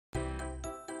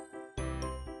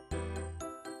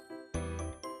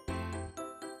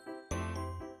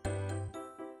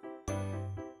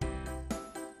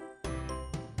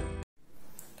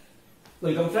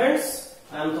Welcome friends,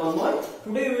 I am Tanmay.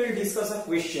 Today we will discuss a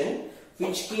question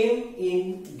which came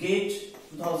in GATE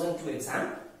 2002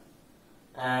 exam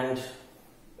and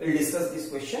we will discuss this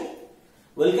question.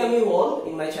 Welcome you all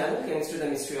in my channel Chemistry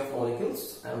the Mystery of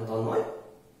Molecules. I am Tanmay.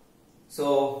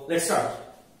 So let's start.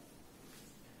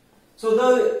 So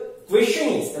the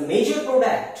question is, the major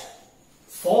product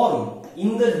formed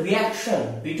in the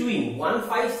reaction between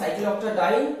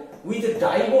 1,5-cyclooctadiene with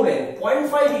diborane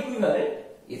 0.5 equivalent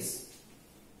is.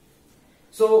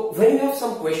 So when you have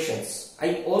some questions,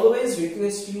 I always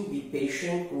request you be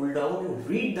patient, cool down and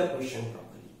read the question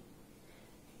properly.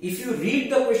 If you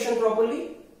read the question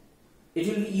properly, it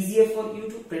will be easier for you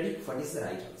to predict what is the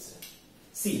right answer.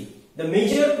 See, the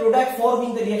major product formed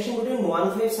in the reaction between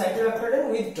 1,5-cyclooctadiene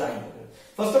with diborane.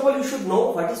 First of all, you should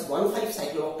know what is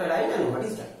 1,5-cyclooctadiene and what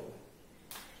is diborane.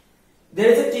 There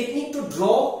is a technique to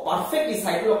draw perfectly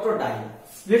cyclooctadiene.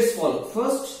 Let's follow.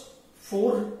 First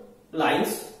 4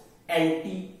 lines.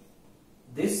 Anti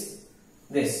this.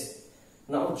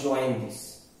 Now join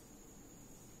this.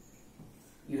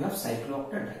 You have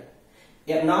cyclooctadiene.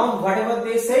 Yeah, now whatever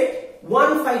they said,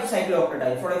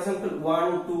 1,5-cyclooctadiene. For example,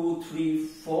 1, 2, 3,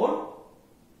 4,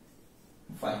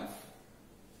 5.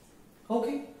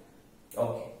 Okay.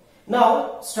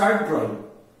 Now start drawing.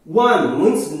 1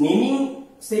 means naming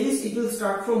says it will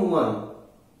start from 1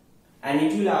 and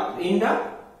it will end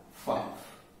up 5.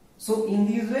 So in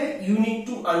this way you need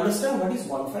to understand what is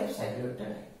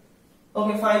 1,5-cyclooctadiene.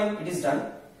 Okay, fine, it is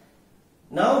done.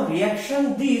 Now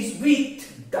reaction this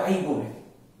with diborane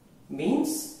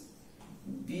means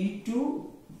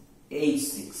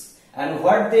B2H6 and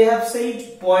what they have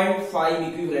said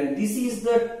 0.5 equivalent. This is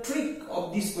the trick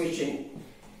of this question.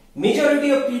 Majority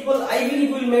of people I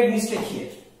believe will make mistake here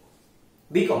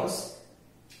because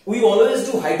we always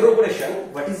do hydroboration.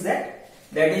 What is that?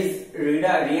 That is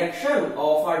reaction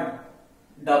of a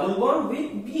double bond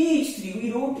with BH3. We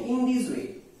wrote in this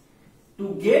way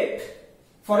to get,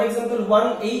 for example,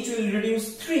 1 H will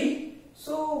reduce 3.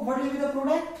 So what will be the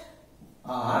product?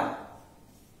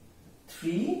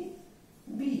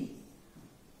 R3B.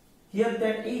 Here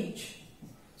that H.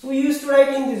 So we used to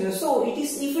write in this way. So it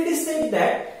is, if it is said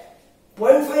that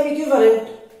 0.5 equivalent,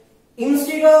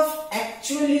 instead of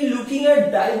actually looking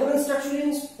at diborane structure,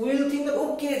 we will think that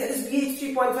okay, that is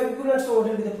BH3 0.5 equivalent, so what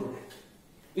will be the product?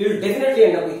 You will definitely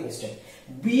end up with mistake.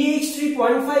 BH3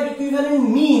 0.5 equivalent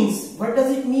means, what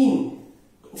does it mean?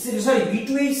 Sorry,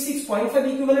 B2H6 0.5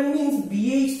 equivalent means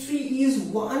BH3 is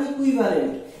 1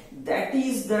 equivalent. That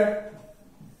is the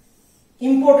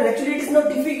important. Actually, it is not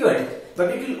difficult, but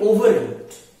it will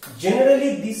overlooked.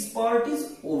 Generally, this part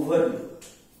is overlooked.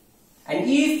 And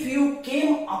if you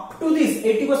came up to this,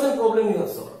 80% problem you have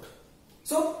solved.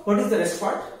 So, what is the rest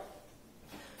part?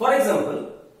 For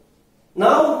example,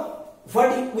 now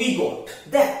what we got?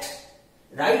 That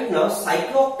right now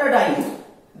cyclooctadiene,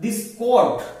 this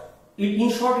chord, in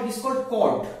short it is called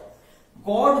chord.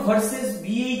 Chord versus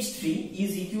BH3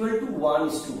 is equal to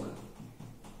 1:1.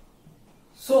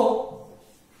 So,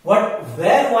 where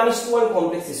 1:1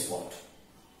 complex is formed?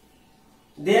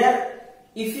 There,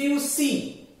 if you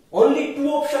see, only 2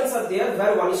 options are there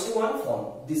where 1:1 form.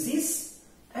 This is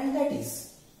and that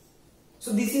is.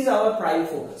 So this is our prime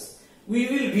focus. We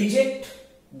will reject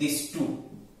these 2,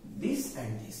 this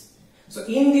and this. So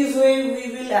in this way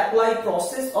we will apply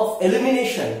process of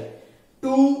elimination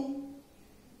to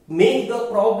make the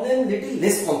problem little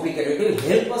less complicated. It will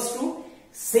help us to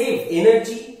save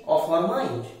energy of our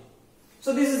mind.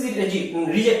 So this is it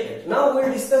rejected. Now we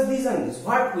will discuss this and this.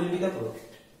 What will be the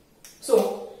product?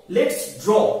 So let's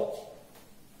draw.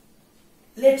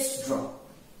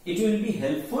 It will be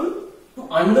helpful to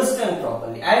understand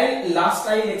properly. I will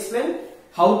explain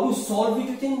how to solve it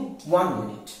within 1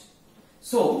 minute.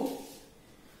 So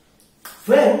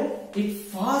when it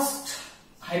fast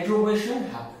hydroboration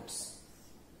happens,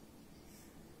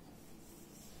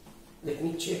 let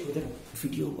me check whether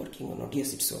video working or not.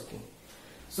 Yes, it's working.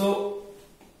 So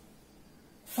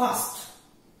fast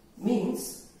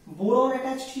means boron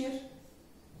attached here.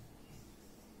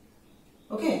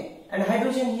 Okay, and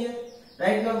hydrogen here.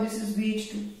 Right now this is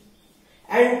BH2.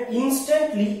 And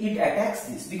instantly it attacks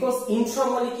this because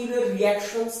intramolecular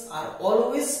reactions are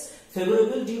always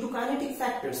favorable due to kinetic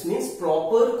factors, means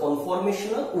proper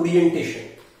conformational orientation.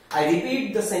 I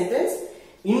repeat the sentence.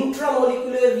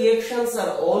 Intramolecular reactions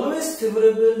are always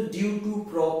favorable due to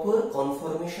proper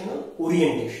conformational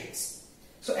orientations.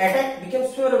 So attack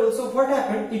becomes favorable. So what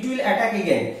happened? It will attack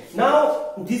again.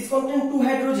 Now this contains 2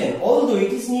 hydrogen, although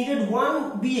it is needed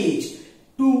 1 BH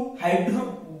to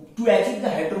achieve the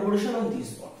hydroboration on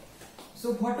this bond.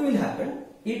 So what will happen?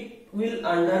 It will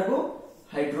undergo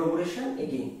hydroboration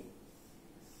again.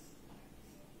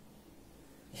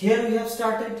 here we have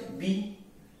started B.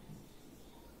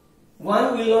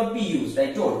 1 will not be used,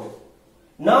 I told.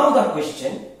 Now the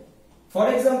question,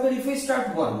 for example, if we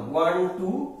start 1, 1,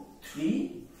 2,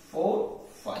 3, 4,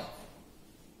 5.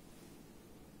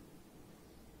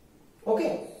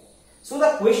 Okay. So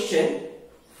the question,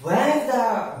 where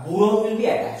the boron will be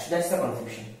attached, that's the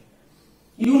confusion.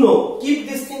 You know, keep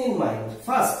this thing in mind.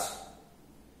 First,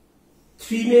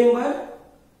 3 member,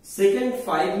 second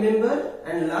 5 member,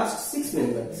 and last 6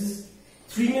 member. This is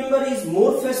 3 member is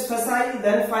more facile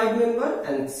than 5 member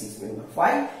and 6 member.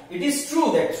 Why? It is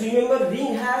true that 3 member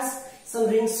ring has some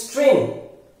ring strain,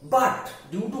 but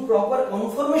due to proper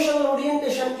conformational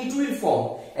orientation it will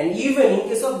form. And even in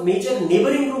case of major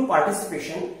neighboring group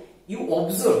participation, you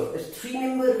observe that 3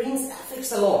 member rings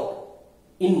affects a lot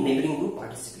in neighboring group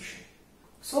participation.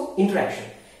 So interaction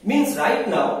means right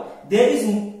now there is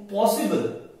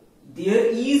possible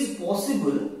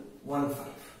 1, 5.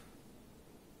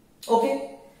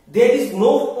 Okay, there is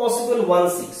no possible 1,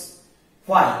 6.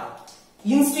 Why?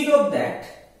 Instead of that,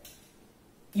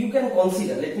 you can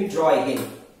consider, let me draw again.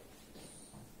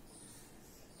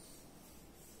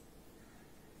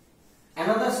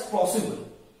 Another is possible.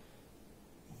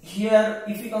 Here,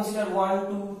 if we consider 1,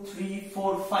 2, 3,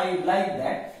 4, 5 like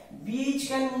that, BH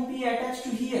can be attached to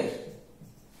here.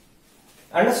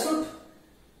 Understood?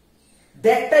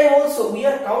 That time also we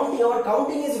are counting, our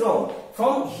counting is wrong.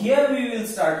 From here we will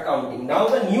start counting. Now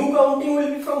the new counting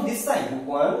will be from this side.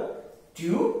 1,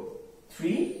 2,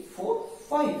 3, 4,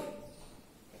 5.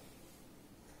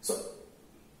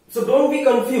 So don't be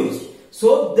confused.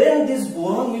 So then this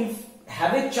boron will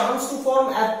have a chance to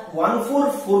form at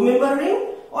 4 member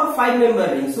ring or 5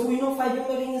 member ring. So we know 5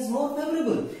 member ring is more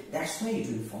favorable. That's why it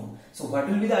will form. So what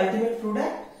will be the ultimate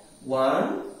product?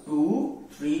 1, 2,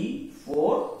 3,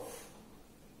 4,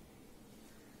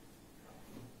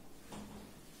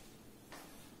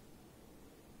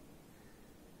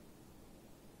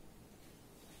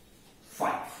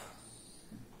 5.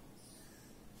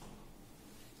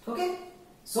 Okay.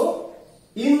 So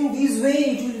in this way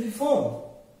it will be formed.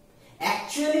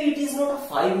 Actually it is not a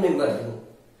 5 member ring.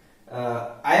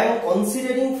 I am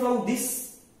considering from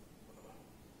this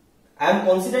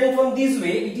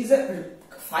way it is a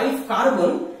 5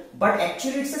 carbon, but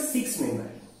actually it's a 6 member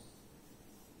ring.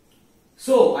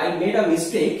 So I made a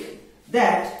mistake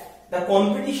that the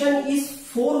competition is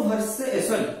 4 versus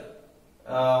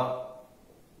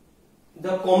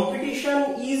the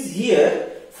competition is here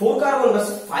 4 carbon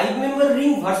versus 5 member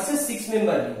ring versus 6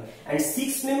 member ring, and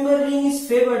 6 member ring is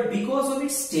favored because of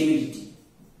its stability.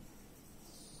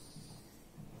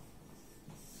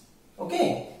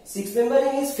 Okay, 6 member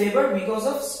ring is favored because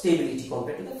of stability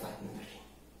compared to the 5 member ring.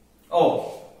 Okay,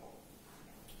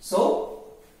 so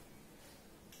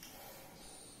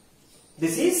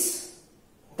this is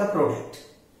the product.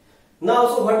 Now,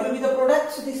 so what will be the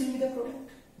product? So this will be the product.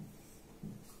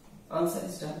 Answer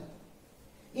is done.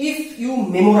 If you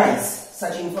memorize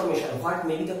such information, what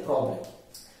may be the problem?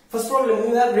 First problem,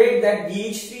 you have read that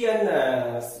BH3 and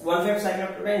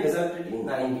 1,5-cyclopentane resulted in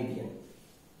 9 ppm.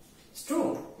 It's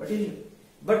true,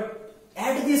 but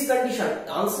at this condition,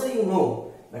 answer you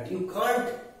know, but you can't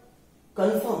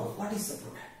confirm what is the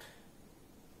product.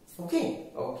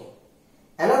 Okay, okay.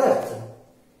 Another thing.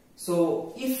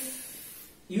 So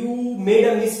if you made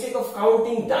a mistake of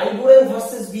counting diborane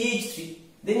versus BH3,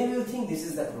 then you will think this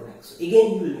is the product. So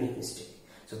again you will make mistake.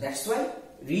 So that's why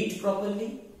read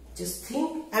properly, just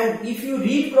think, and if you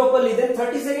read properly then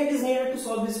 30 seconds is needed to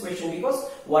solve this question, because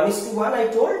 1:1 I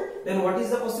told, then what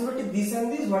is the possibility, this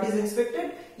and this, what is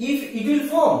expected, if it will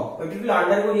form, but it will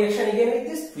undergo reaction again with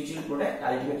this, which will product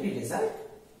ultimately result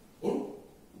in.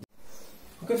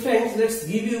 Okay friends, let's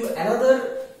give you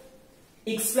another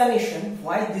explanation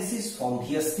why this is formed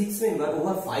here, 6 member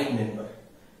over 5 member,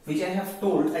 which I have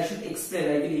told I should explain,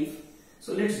 I believe.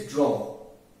 So let's draw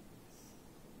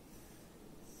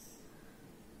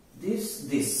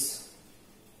this.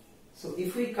 So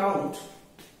if we count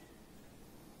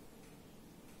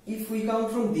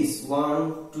from this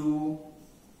 1, 2,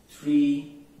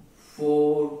 3,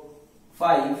 4,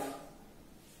 5.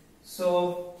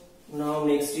 So now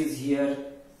next is here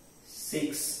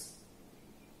 6.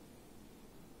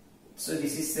 So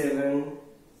this is 7,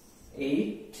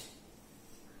 8.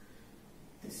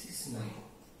 This is 9.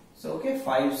 So okay,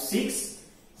 5, 6,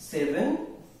 7,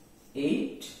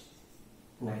 8,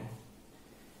 9.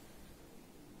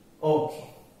 Okay.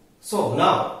 So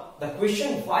now the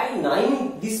question, why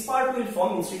 9, this part will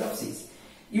form instead of 6.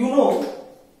 You know,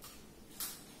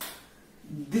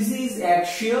 this is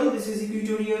axial, this is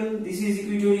equatorial, this is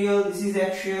equatorial, this is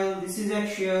axial, this is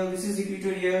axial, this is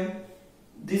equatorial,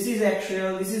 this is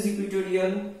axial, this is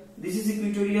equatorial, this is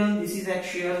equatorial, this is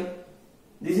axial,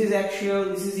 this is axial,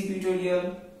 this is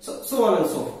equatorial, so on and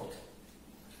so forth.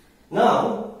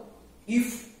 Now,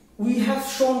 if we have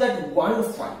shown that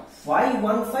 1 5, why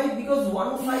 1 5? Because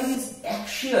 1 5 is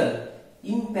axial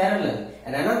in parallel,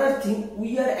 and another thing,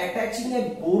 we are attaching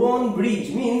a boron bridge,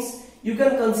 means you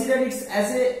can consider it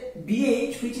as a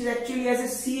BH, which is actually as a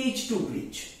CH2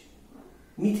 bridge,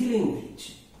 methylene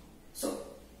bridge. So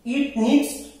it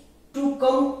needs to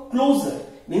come closer,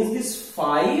 means this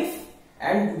 5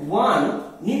 and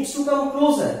 1 needs to come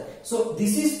closer. So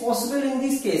this is possible in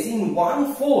this case. In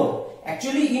 1 4,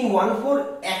 actually in 1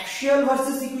 4, axial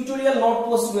versus equatorial not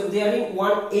possible, they are in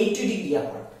 180 degree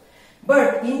apart.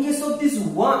 But in case of this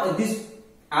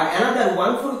another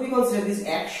 1 4, if we consider this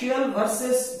axial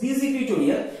versus this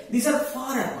equatorial, these are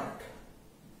far apart,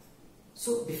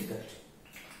 so difficult.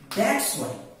 That's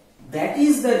why, that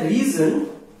is the reason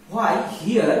why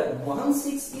here 1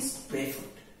 6 is preferred.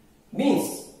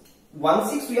 Means 1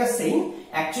 6 we are saying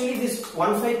actually this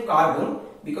 1 5 carbon,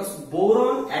 because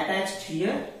boron attached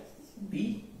here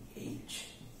BH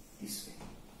this way.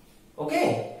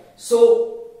 Okay,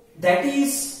 so that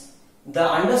is the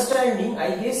understanding.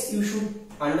 I guess you should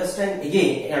understand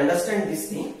this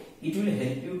thing. It will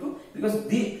help you to, because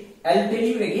I'll tell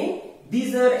you again,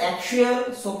 these are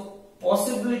axial, so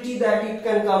possibility that it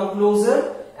can come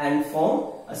closer and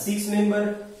form a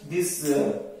 6-member,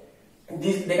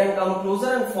 they can come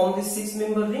closer and form this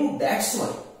 6-member ring. That's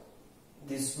why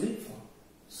this will form.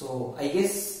 So I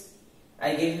guess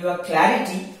I gave you a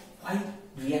clarity why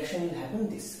reaction will happen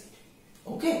this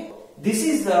way. Okay, this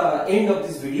is the end of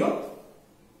this video.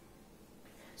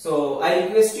 So I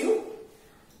request you,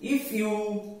 if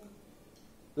you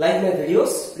like my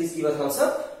videos, please give a thumbs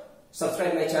up,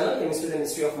 subscribe my channel Chemistry the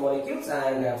Mystery of Molecules,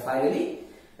 and finally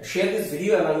share this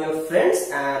video among your friends,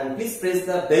 and please press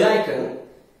the bell icon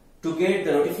to get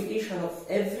the notification of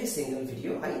every single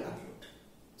video I upload.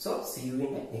 So see you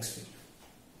in my next video.